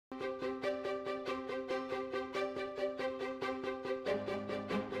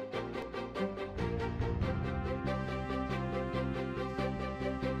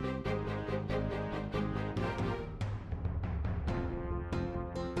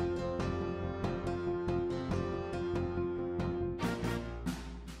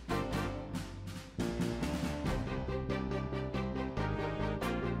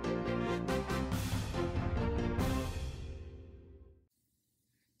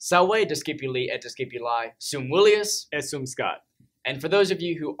Salve discipuli et discipuli, sum Willius et sum Scott. And for those of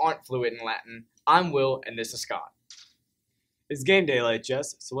you who aren't fluent in Latin, I'm Will and this is Scott. It's game day,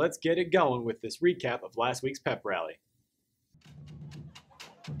 LHS, so let's get it going with this recap of last week's pep rally.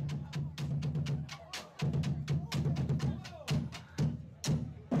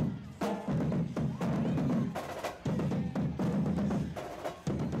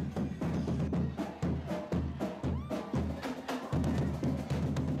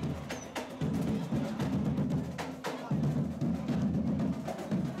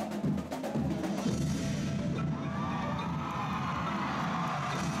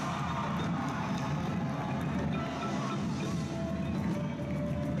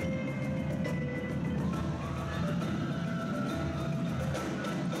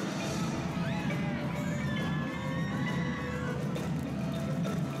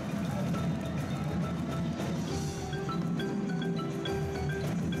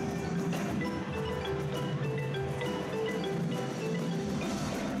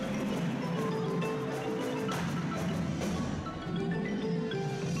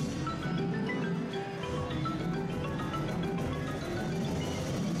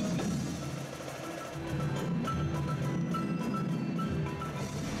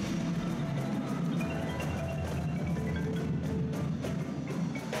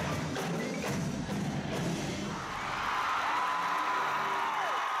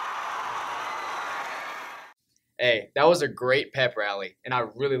 Hey, that was a great pep rally, and I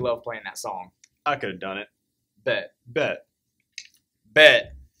really love playing that song. I could have done it. Bet. Bet.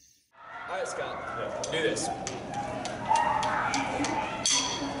 Bet. All right, Scott. Yeah. Do this. All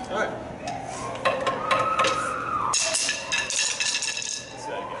right. Let's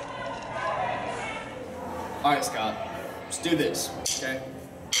do that again. All right, Scott. Let's do this, okay?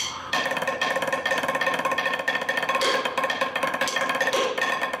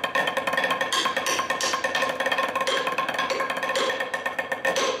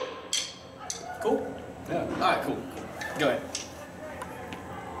 Cool? Yeah. All right, cool. Go ahead.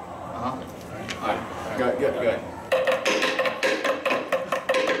 Uh-huh. All right. Go ahead.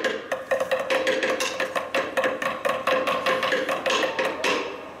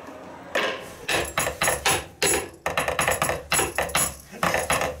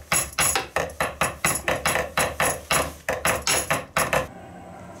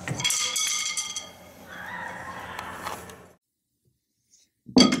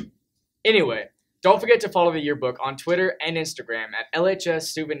 Anyway, don't forget to follow the yearbook on Twitter and Instagram at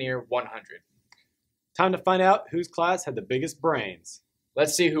LHS Souvenir 100. Time to find out whose class had the biggest brains.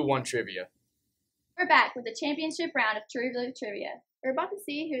 Let's see who won trivia. We're back with the championship round of True Blue Trivia. We're about to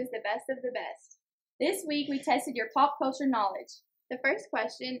see who is the best of the best. This week we tested your pop culture knowledge. The first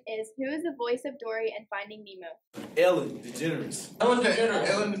question is, who is the voice of Dory in Finding Nemo? Ellen DeGeneres. Ellen DeGeneres.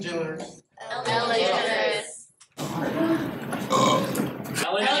 Ellen DeGeneres. Ellen DeGeneres.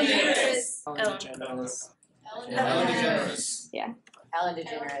 Ellen DeGeneres. Ellen DeGeneres. Yeah. Ellen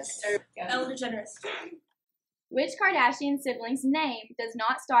DeGeneres. Ellen DeGeneres. Which Kardashian sibling's name does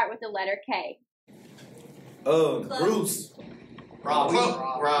not start with the letter K? Bruce. Rob.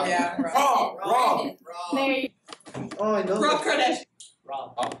 Rob. Yeah, Rob. Mary. Oh, I know. Rob Kardashian.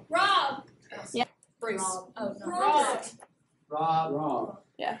 Rob. Yeah. Bruce. Oh, no. Rob.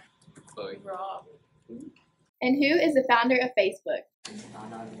 Yeah. Chloe. Rob. And who is the founder of Facebook?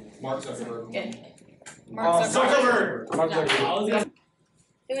 Mark Zuckerberg. Mark Zuckerberg.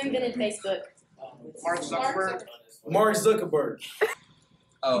 Who invented Facebook? Mark Zuckerberg. Mark Zuckerberg.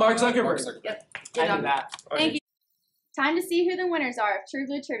 Mark Zuckerberg. Yep. I knew that. Thank you. Time to see who the winners are of True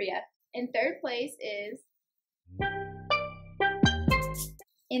Blue Trivia. In third place is...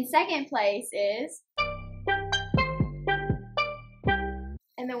 In second place is...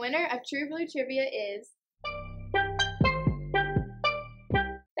 And the winner of True Blue Trivia is...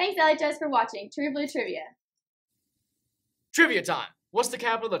 Thanks, LHS, for watching True Blue Trivia. Trivia time. What's the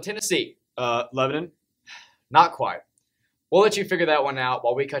capital of Tennessee? Lebanon? Not quite. We'll let you figure that one out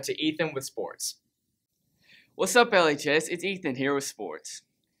while we cut to Ethan with sports. What's up, LHS? It's Ethan here with sports.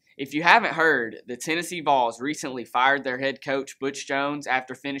 If you haven't heard, the Tennessee Vols recently fired their head coach, Butch Jones,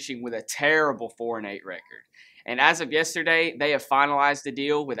 after finishing with a terrible 4-8 record. And as of yesterday, they have finalized the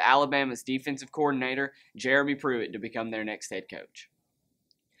deal with Alabama's defensive coordinator, Jeremy Pruitt, to become their next head coach.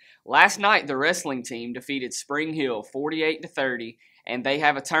 Last night, the wrestling team defeated Spring Hill 48-30, and they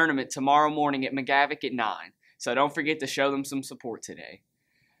have a tournament tomorrow morning at McGavock at 9. So don't forget to show them some support today.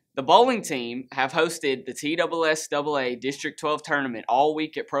 The bowling team have hosted the TSSAA District 12 tournament all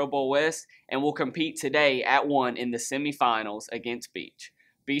week at Pro Bowl West and will compete today at 1 in the semifinals against Beach.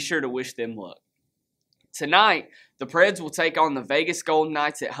 Be sure to wish them luck. Tonight, the Preds will take on the Vegas Golden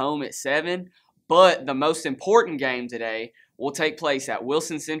Knights at home at 7, but the most important game today will take place at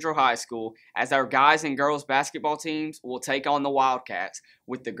Wilson Central High School as our guys and girls basketball teams will take on the Wildcats,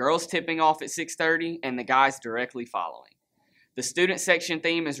 with the girls tipping off at 6:30 and the guys directly following. The student section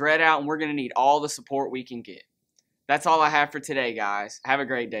theme is read out and we're going to need all the support we can get. That's all I have for today, guys. Have a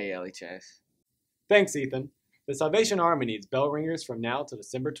great day, LHS. Thanks, Ethan. The Salvation Army needs bell ringers from now to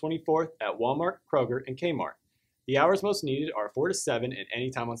December 24th at Walmart, Kroger, and Kmart. The hours most needed are 4 to 7 and any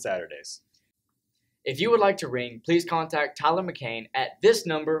time on Saturdays. If you would like to ring, please contact Tyler McCain at this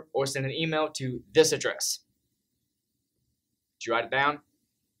number or send an email to this address. Did you write it down?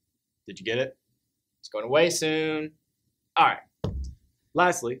 Did you get it? It's going away soon. All right.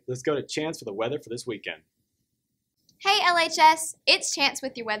 Lastly, let's go to Chance for the weather for this weekend. Hey LHS, it's Chance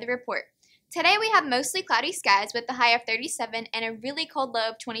with your weather report. Today we have mostly cloudy skies with a high of 37 and a really cold low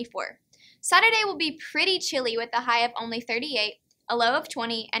of 24. Saturday will be pretty chilly with a high of only 38, a low of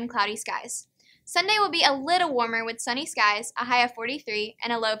 20, and cloudy skies. Sunday will be a little warmer with sunny skies, a high of 43,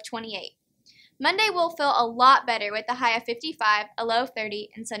 and a low of 28. Monday will feel a lot better with a high of 55, a low of 30,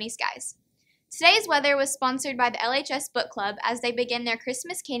 and sunny skies. Today's weather was sponsored by the LHS Book Club as they begin their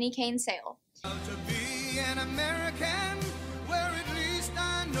Christmas candy cane sale. To be an American, where at least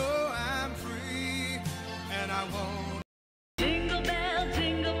I know I'm free, and I won't. Jingle bell,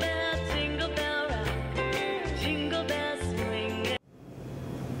 jingle bell rock, jingle bells swing.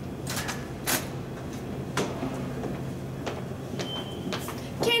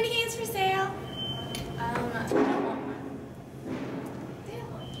 Candy canes for sale. I don't want one. They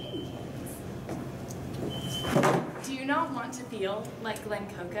don't want candy canes. Do you not want to feel like Glen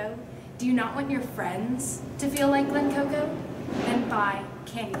Coco? Do you not want your friends to feel like Glen Coco? Then buy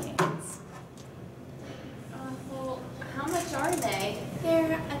candy canes. Well, how much are they?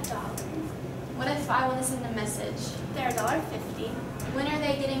 They're $1. What if I want to send a message? They're $1.50. When are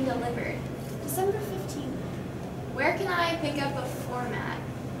they getting delivered? December 15th. Where can I pick up a format?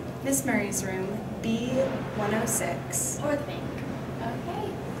 Miss Murray's room, B106. Or the bank. Okay.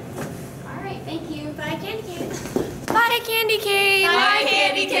 All right, thank you. Bye, candy canes. Bye, candy canes. Bye,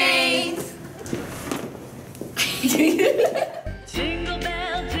 candy canes. Jingle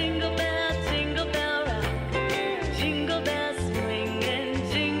bell, jingle bell rock, jingle bells swing and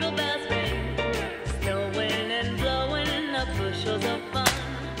jingle bells ring. Snowing and blowing up bushels of fun.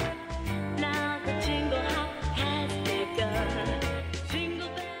 Now the jingle hop has begun. Jingle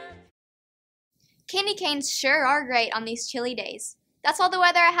bells. Candy canes sure are great on these chilly days. That's all the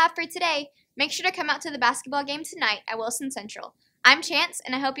weather I have for today. Make sure to come out to the basketball game tonight at Wilson Central. I'm Chance,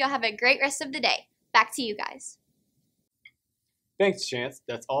 and I hope y'all have a great rest of the day. Back to you guys. Thanks, Chance.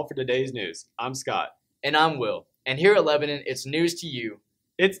 That's all for today's news. I'm Scott. And I'm Will. And here at Lebanon, it's news to you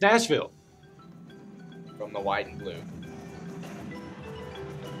It's Nashville. from the white and blue.